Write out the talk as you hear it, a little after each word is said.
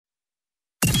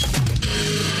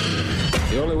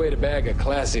The only way to bag a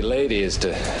classy lady is to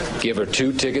give her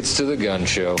 2 tickets to the gun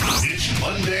show. It's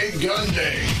Monday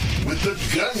Gunday with the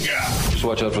gun guy. Just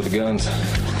watch out for the guns.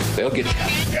 They'll get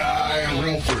you. Guy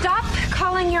Wilford. Stop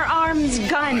calling your arms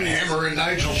guns. Hammer and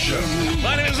Nigel show.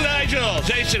 My name is Nigel.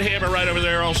 Jason Hammer right over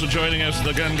there. Also joining us,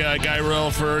 the gun guy, Guy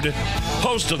Relford,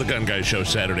 host of the Gun Guy Show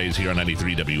Saturdays here on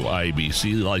 93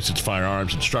 WIBC, licensed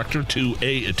firearms instructor,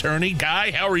 2A attorney.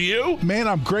 Guy, how are you? Man,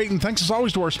 I'm great, and thanks as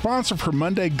always to our sponsor for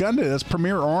Monday Gunday. That's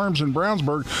Premier Arms in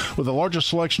Brownsburg, with the largest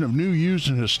selection of new, used,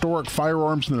 and historic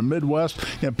firearms in the Midwest.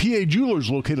 And PA Jewelers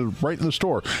located right in the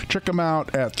store. Check them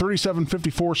out at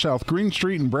 3754 South Green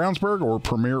Street in Brownsburg or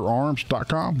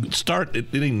premierarms.com. Start at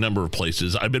any number of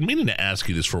places. I've been meaning to ask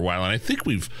you this for a while, and I think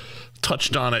we've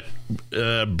touched on it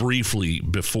briefly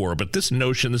before, but this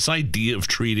notion, this idea of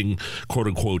treating,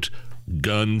 quote-unquote,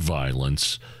 gun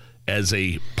violence as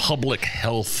a public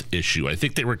health issue. I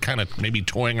think they were kind of maybe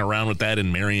toying around with that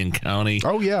in Marion County.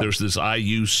 Oh, yeah. There's this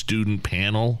IU student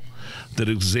panel that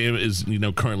is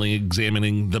currently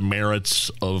examining the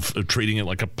merits of treating it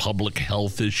like a public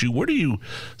health issue. Where do you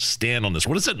stand on this?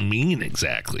 What does that mean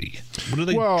exactly? What are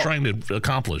they trying to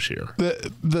accomplish here?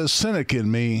 The cynic in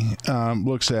me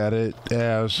looks at it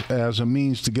as a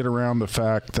means to get around the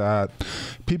fact that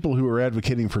people who are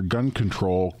advocating for gun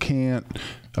control can't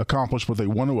accomplish what they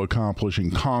want to accomplish in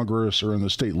Congress or in the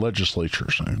state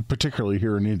legislatures, particularly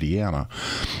here in Indiana.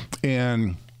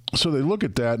 And so they look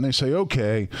at that and they say,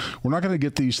 okay, we're not going to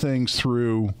get these things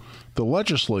through the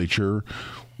legislature.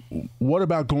 What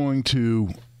about going to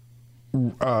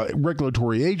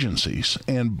regulatory agencies?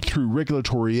 And through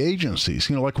regulatory agencies,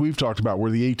 like we've talked about,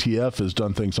 where the ATF has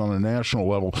done things on a national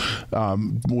level,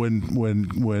 when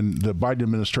the Biden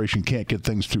administration can't get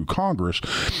things through Congress,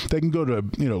 they can go to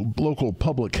local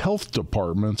public health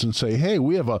departments and say, hey,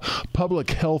 we have a public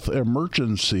health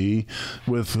emergency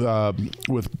with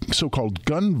so-called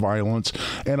gun violence,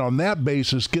 and on that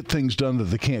basis get things done that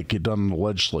they can't get done in the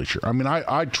legislature. I mean,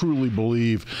 I truly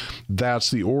believe that's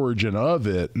the origin of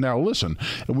it. Now listen,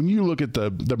 when you look at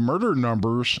the murder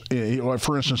numbers,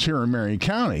 for instance, here in Marion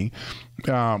County,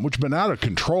 which have been out of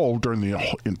control during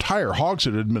the entire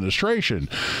Hogsett administration,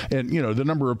 and the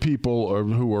number of people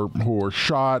who are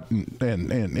shot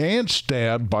and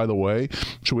stabbed, by the way,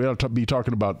 so we ought to be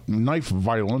talking about knife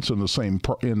violence in the same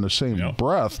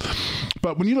breath.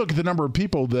 But when you look at the number of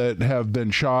people that have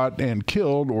been shot and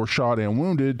killed, or shot and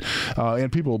wounded,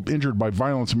 and people injured by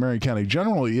violence in Marion County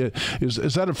generally,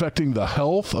 is that affecting the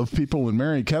health of people in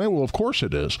Marion County? Well, of course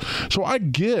it is. So I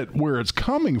get where it's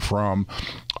coming from.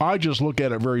 I just look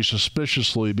at it very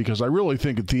suspiciously, because I really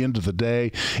think at the end of the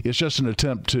day, it's just an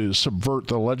attempt to subvert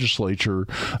the legislature,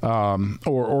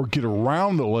 or get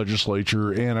around the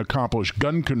legislature and accomplish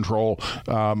gun control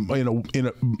in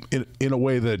a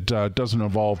way that doesn't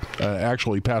involve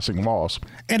actually passing laws.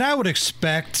 And I would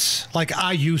expect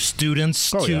IU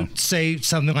students to say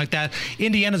something like that.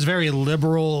 Indiana's a very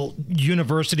liberal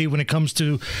university when it comes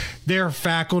to their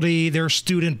faculty, their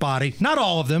student body. Not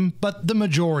all of them, but the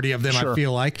majority of them, sure. I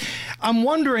feel like. I'm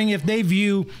wondering if they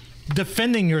view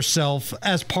defending yourself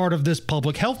as part of this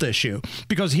public health issue,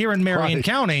 because here in Marion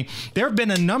County, there have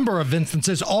been a number of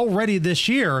instances already this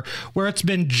year where it's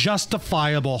been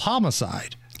justifiable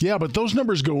homicide. Yeah, but those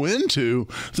numbers go into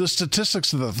the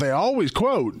statistics that they always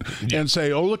quote and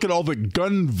say, oh, look at all the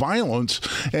gun violence.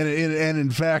 And in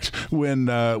fact, when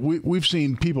we've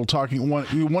seen people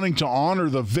wanting to honor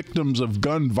the victims of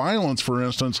gun violence, for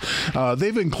instance,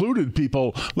 they've included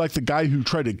people like the guy who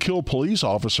tried to kill police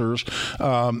officers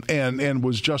and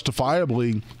was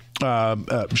justifiably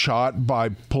shot by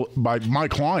my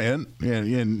client,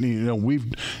 and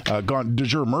we've gone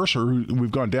DeJure Mercer, we've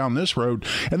gone down this road,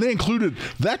 and they included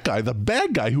that guy, the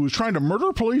bad guy who was trying to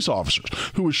murder police officers,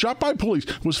 who was shot by police,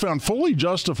 was found fully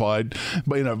justified,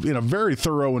 but in a very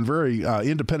thorough and very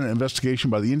independent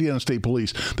investigation by the Indiana State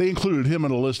Police. They included him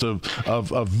in a list of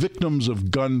victims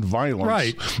of gun violence.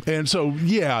 Right. And so,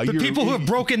 the people who have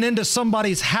broken into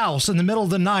somebody's house in the middle of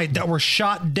the night that were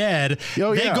shot dead,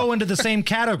 they go into the same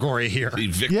category here. The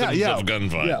victims of gun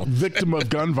violence. Yeah, victim of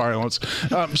gun violence.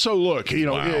 So look,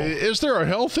 is there a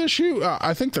health issue?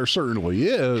 I think there certainly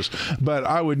is, but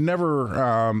I would never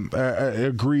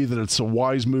agree that it's a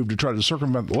wise move to try to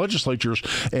circumvent the legislatures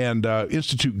and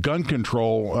institute gun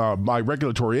control by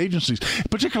regulatory agencies,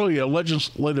 particularly a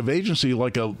legislative agency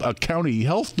like a county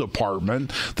health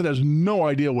department that has no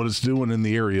idea what it's doing in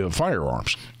the area of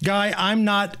firearms. Guy, I'm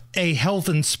not a health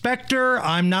inspector.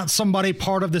 I'm not somebody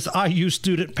part of this IU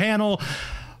student panel.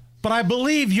 But I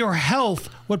believe your health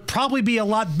would probably be a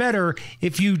lot better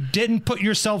if you didn't put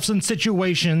yourselves in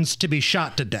situations to be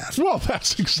shot to death. Well,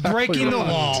 that's exactly breaking the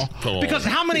law. Because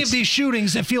how many of these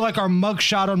shootings I feel like are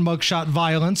mugshot on mugshot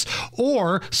violence,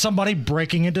 or somebody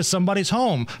breaking into somebody's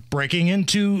home, breaking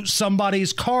into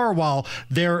somebody's car while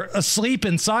they're asleep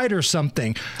inside or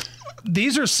something.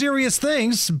 These are serious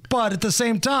things, but at the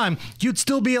same time, you'd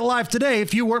still be alive today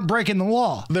if you weren't breaking the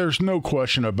law. There's no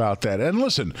question about that. And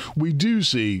listen, we do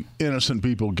see innocent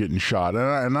people getting shot,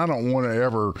 and I don't want to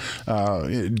ever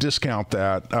discount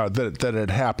that it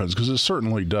happens, because it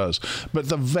certainly does. But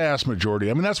the vast majority,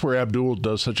 I mean, that's where Abdul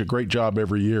does such a great job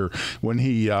every year when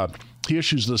he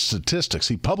issues the statistics.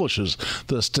 He publishes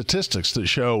the statistics that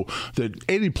show that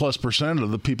 80+% of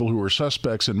the people who are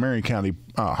suspects in Marion County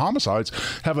homicides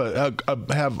have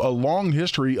a long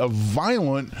history of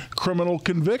violent criminal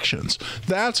convictions.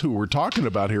 That's who we're talking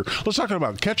about here. Let's talk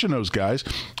about catching those guys.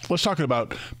 Let's talk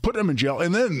about putting them in jail.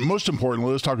 And then, most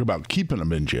importantly, let's talk about keeping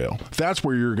them in jail. That's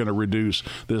where you're going to reduce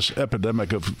this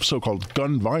epidemic of so-called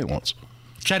gun violence.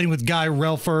 Chatting with Guy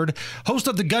Relford, host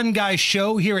of the Gun Guy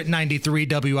Show here at 93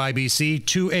 WIBC,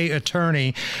 2A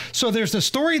attorney. So there's a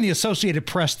story in the Associated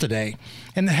Press today,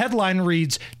 and the headline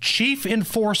reads, Chief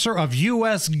Enforcer of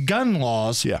U.S. Gun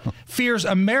Laws fears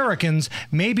Americans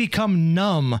may become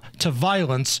numb to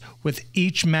violence with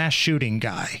each mass shooting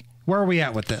guy. Where are we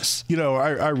at with this? You know,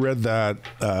 I read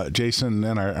that, Jason,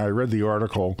 and I read the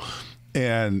article,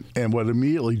 and what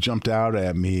immediately jumped out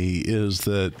at me is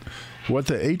that what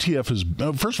the ATF is,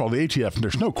 first of all, the ATF,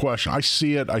 there's no question. I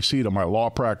see it in my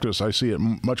law practice. I see it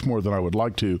much more than I would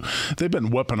like to. They've been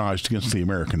weaponized against the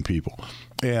American people.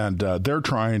 And they're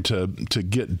trying to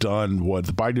get done what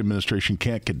the Biden administration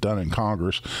can't get done in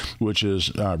Congress, which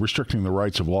is restricting the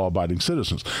rights of law-abiding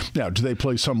citizens. Now, do they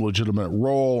play some legitimate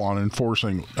role on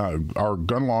enforcing our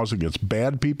gun laws against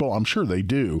bad people? I'm sure they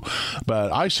do.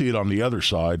 But I see it on the other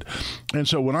side. And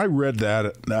so when I read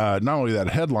that, not only that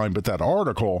headline, but that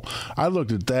article, I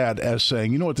looked at that as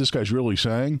saying, you know what this guy's really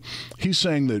saying? He's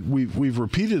saying that we've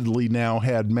repeatedly now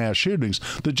had mass shootings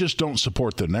that just don't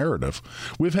support the narrative.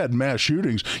 We've had mass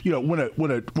shootings. You know,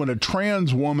 when a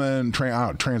trans woman,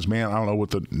 trans man, I don't know what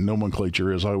the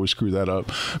nomenclature is. I always screw that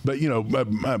up. But, you know,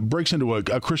 breaks into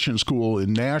a Christian school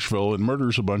in Nashville and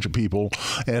murders a bunch of people,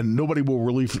 and nobody will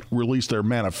release their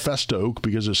manifesto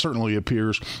because it certainly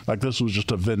appears like this was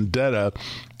just a vendetta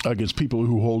against people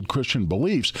who hold Christian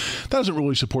beliefs. That doesn't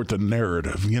really support the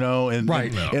narrative, you know. And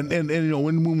right. And you know,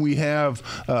 when we have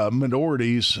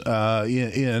minorities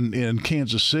in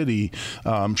Kansas City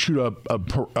shoot up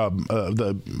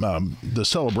the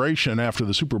celebration after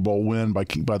the Super Bowl win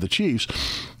by the Chiefs,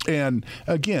 and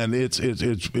again, it's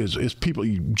people,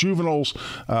 juveniles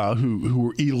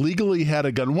who illegally had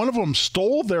a gun. One of them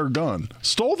stole their gun.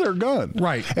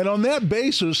 Right. And on that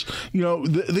basis, you know,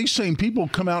 these same people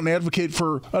come out and advocate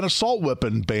for an assault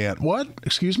weapon ban. What?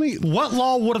 Excuse me? What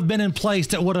law would have been in place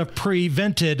that would have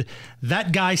prevented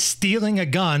that guy stealing a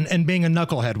gun and being a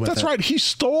knucklehead with it? That's right. He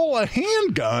stole a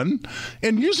handgun,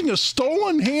 and using a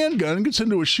stolen handgun gets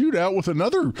into a shootout with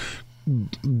another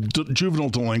juvenile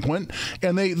delinquent,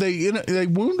 and they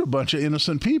wound a bunch of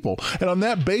innocent people. And on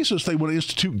that basis, they want to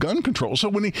institute gun control. So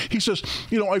when he says,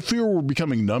 you know, I fear we're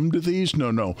becoming numb to these.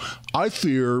 No. I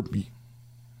fear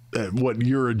what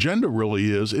your agenda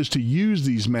really is to use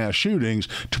these mass shootings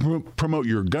to promote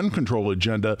your gun control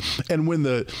agenda. And when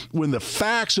the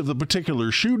facts of the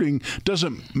particular shooting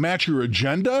doesn't match your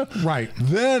agenda, right,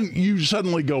 then you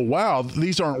suddenly go, wow,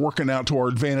 these aren't working out to our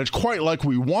advantage quite like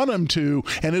we want them to,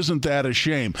 and isn't that a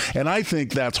shame? And I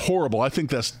think that's horrible. I think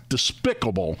that's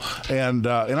despicable. And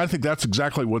I think that's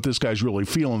exactly what this guy's really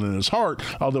feeling in his heart,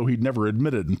 although he'd never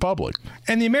admit it in public.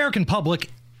 And the American public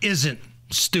isn't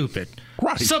stupid.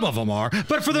 Right. Some of them are,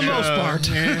 but for the most part,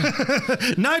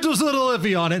 Nigel's a little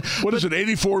iffy on it. What is it,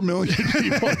 84 million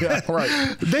people? Yeah,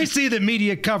 right. They see the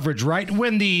media coverage, right?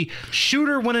 When the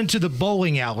shooter went into the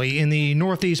bowling alley in the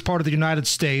northeast part of the United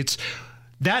States,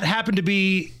 that happened to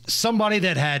be somebody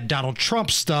that had Donald Trump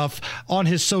stuff on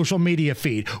his social media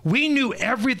feed. We knew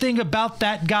everything about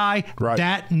that guy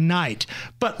that night.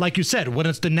 But like you said, when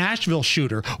it's the Nashville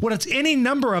shooter, when it's any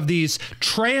number of these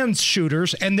trans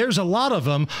shooters, and there's a lot of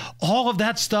them, all of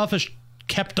that stuff is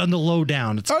kept on the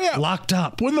lowdown. It's locked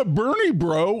up. When the Bernie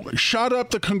bro shot up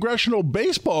the congressional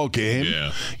baseball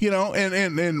game, you know,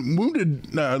 and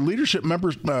wounded leadership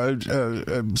members,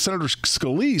 Senator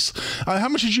Scalise, how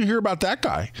much did you hear about that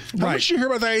guy? How much did you hear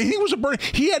about that?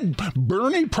 He had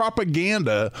Bernie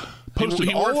propaganda posted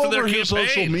he all worked for their over his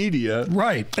social campaign. media.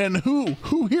 Right. And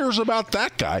who hears about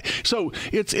that guy? So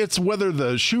it's whether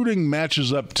the shooting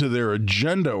matches up to their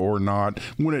agenda or not.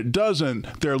 When it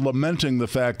doesn't, they're lamenting the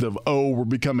fact of, oh, we're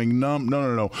becoming numb.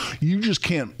 No. You just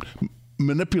can't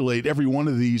manipulate every one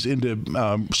of these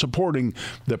into supporting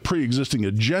the pre-existing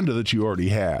agenda that you already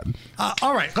had.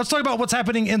 All right, let's talk about what's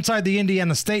happening inside the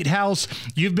Indiana State House.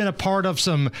 You've been a part of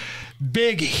some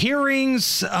big hearings,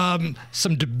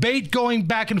 some debate going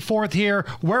back and forth here.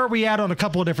 Where are we at on a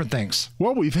couple of different things?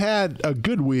 Well, we've had a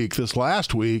good week. This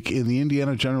last week in the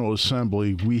Indiana General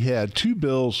Assembly, we had two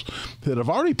bills that have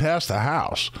already passed the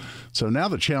House. So now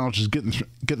the challenge is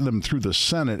getting them through the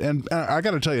Senate. And I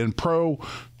got to tell you, in Pro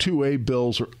 2A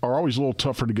bills are always a little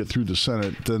tougher to get through the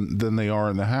Senate than they are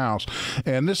in the House.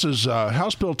 And this is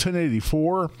House Bill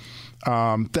 1084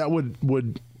 that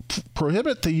would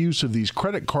prohibit the use of these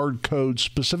credit card codes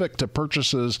specific to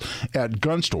purchases at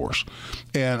gun stores.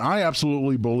 And I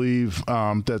absolutely believe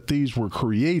that these were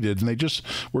created, and they just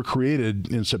were created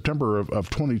in September of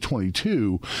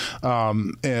 2022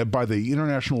 by the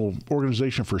International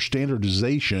Organization for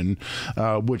Standardization,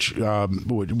 which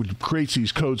creates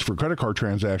these codes for credit card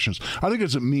transactions. I think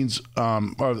it's a means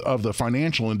of the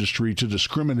financial industry to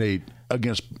discriminate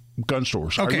against gun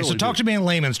stores. Okay, so talk to me in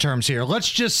layman's terms here. Let's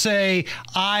just say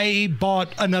I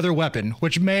bought another weapon,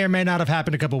 which may or may not have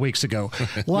happened a couple weeks ago.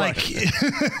 Like,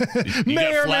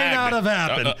 may or may not have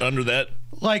happened. Under that?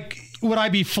 Like, would I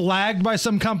be flagged by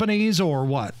some companies or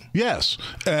what? Yes,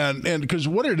 and because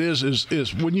what it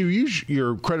is when you use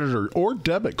your credit or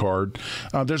debit card,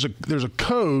 there's a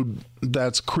code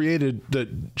that's created that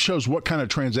shows what kind of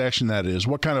transaction that is,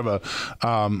 what kind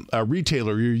of a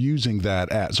retailer you're using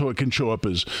that at. So it can show up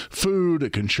as food,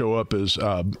 it can show up as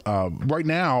right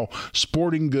now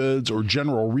sporting goods or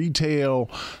general retail.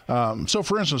 So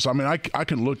for instance, I mean, I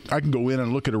can go in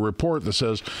and look at a report that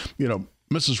says,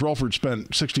 Mrs. Relford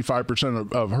spent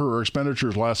 65% of her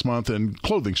expenditures last month in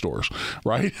clothing stores,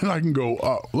 right? And I can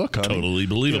go, look, honey. Totally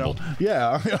believable.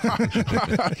 Yeah.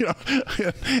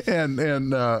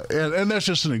 And that's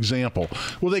just an example.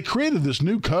 Well, they created this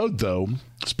new code, though,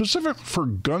 specific for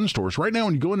gun stores. Right now,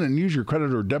 when you go in and use your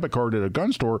credit or debit card at a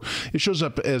gun store, it shows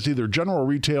up as either general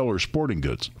retail or sporting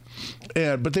goods.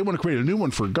 But they want to create a new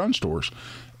one for gun stores.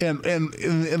 And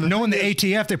knowing the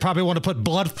ATF, they probably want to put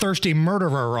bloodthirsty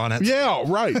murderer on it. Yeah,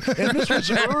 right. And this was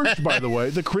urged, by the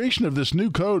way, the creation of this new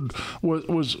code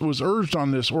was urged on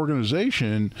this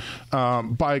organization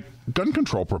by gun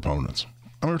control proponents.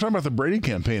 I mean, we're talking about the Brady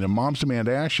campaign and Moms Demand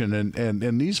Action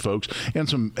and these folks and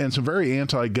some very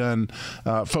anti-gun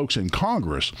folks in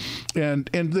Congress, and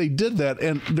they did that.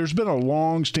 And there's been a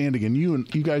long-standing, and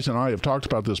you guys and I have talked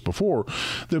about this before.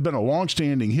 There's been a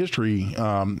long-standing history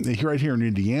right here in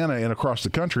Indiana and across the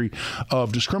country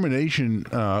of discrimination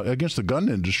against the gun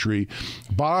industry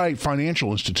by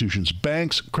financial institutions,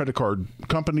 banks, credit card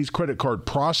companies, credit card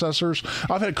processors.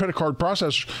 I've had credit card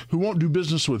processors who won't do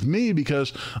business with me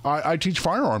because I teach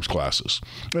firearms classes,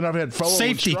 and I've had fellow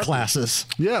safety classes.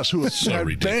 Yes, who have so had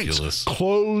ridiculous.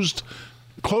 banks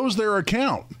close their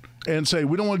account and say,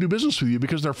 we don't want to do business with you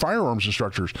because they're firearms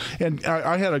instructors. And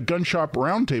I had a gun shop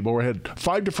roundtable where I had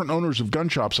 5 different owners of gun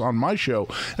shops on my show.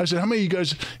 I said, how many of you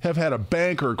guys have had a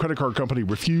bank or a credit card company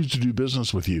refuse to do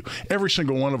business with you? Every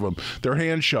single one of them, their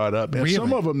hands shot up. And really?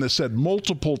 Some of them that said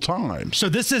multiple times. So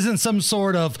this isn't some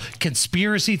sort of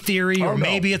conspiracy theory or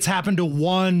maybe it's happened to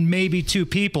 1, maybe 2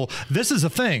 people. This is a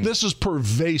thing. This is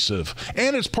pervasive.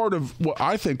 And it's part of what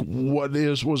I think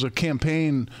was a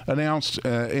campaign announced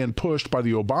and pushed by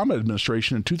the Obama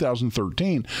administration in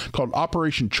 2013 called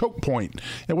Operation Choke Point.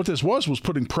 And what this was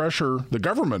the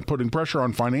government putting pressure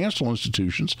on financial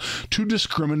institutions to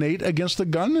discriminate against the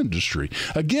gun industry.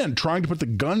 Again, trying to put the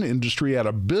gun industry out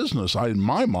of business, in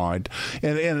my mind,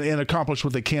 and accomplish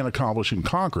what they can't accomplish in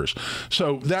Congress.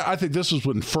 So I think this is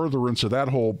in furtherance of that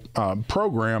whole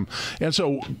program. And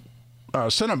so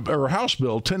Senate or House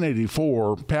Bill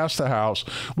 1084 passed the House.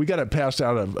 We got it passed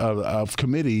out of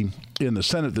committee in the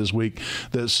Senate this week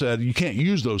that said you can't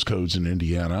use those codes in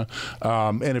Indiana,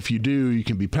 and if you do, you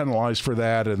can be penalized for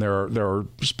that, and there are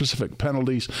specific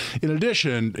penalties. In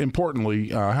addition, importantly,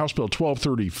 House Bill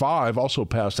 1235 also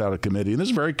passed out of committee, and this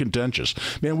is very contentious.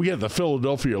 Man, we had the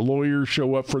Philadelphia lawyers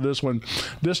show up for this one.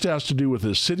 This has to do with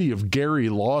the City of Gary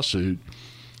lawsuit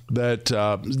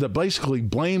that basically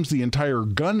blames the entire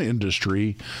gun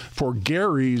industry for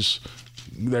Gary's,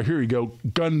 here you go,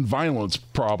 gun violence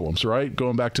problems, right?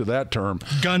 Going back to that term.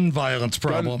 Gun violence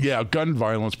problem. Gun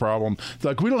violence problem.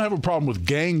 Like, we don't have a problem with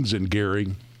gangs in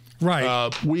Gary.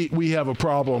 Right. We have a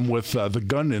problem with the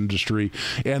gun industry,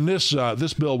 and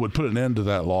this bill would put an end to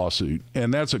that lawsuit,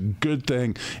 and that's a good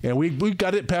thing. And we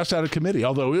got it passed out of committee,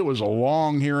 although it was a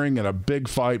long hearing and a big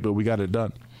fight, but we got it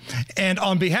done. And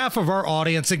on behalf of our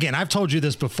audience, again, I've told you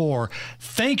this before,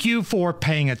 thank you for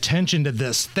paying attention to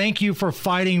this. Thank you for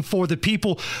fighting for the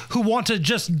people who want to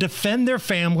just defend their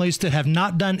families that have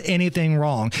not done anything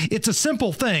wrong. It's a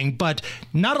simple thing, but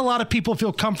not a lot of people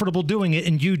feel comfortable doing it,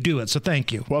 and you do it. So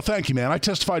thank you. Well, thank you, man. I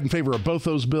testified in favor of both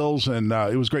those bills, and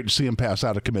it was great to see them pass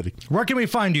out of committee. Where can we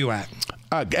find you at?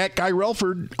 At Guy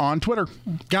Relford on Twitter.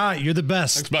 Guy, you're the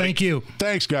best. Thanks, thank you.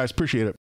 Thanks, guys. Appreciate it.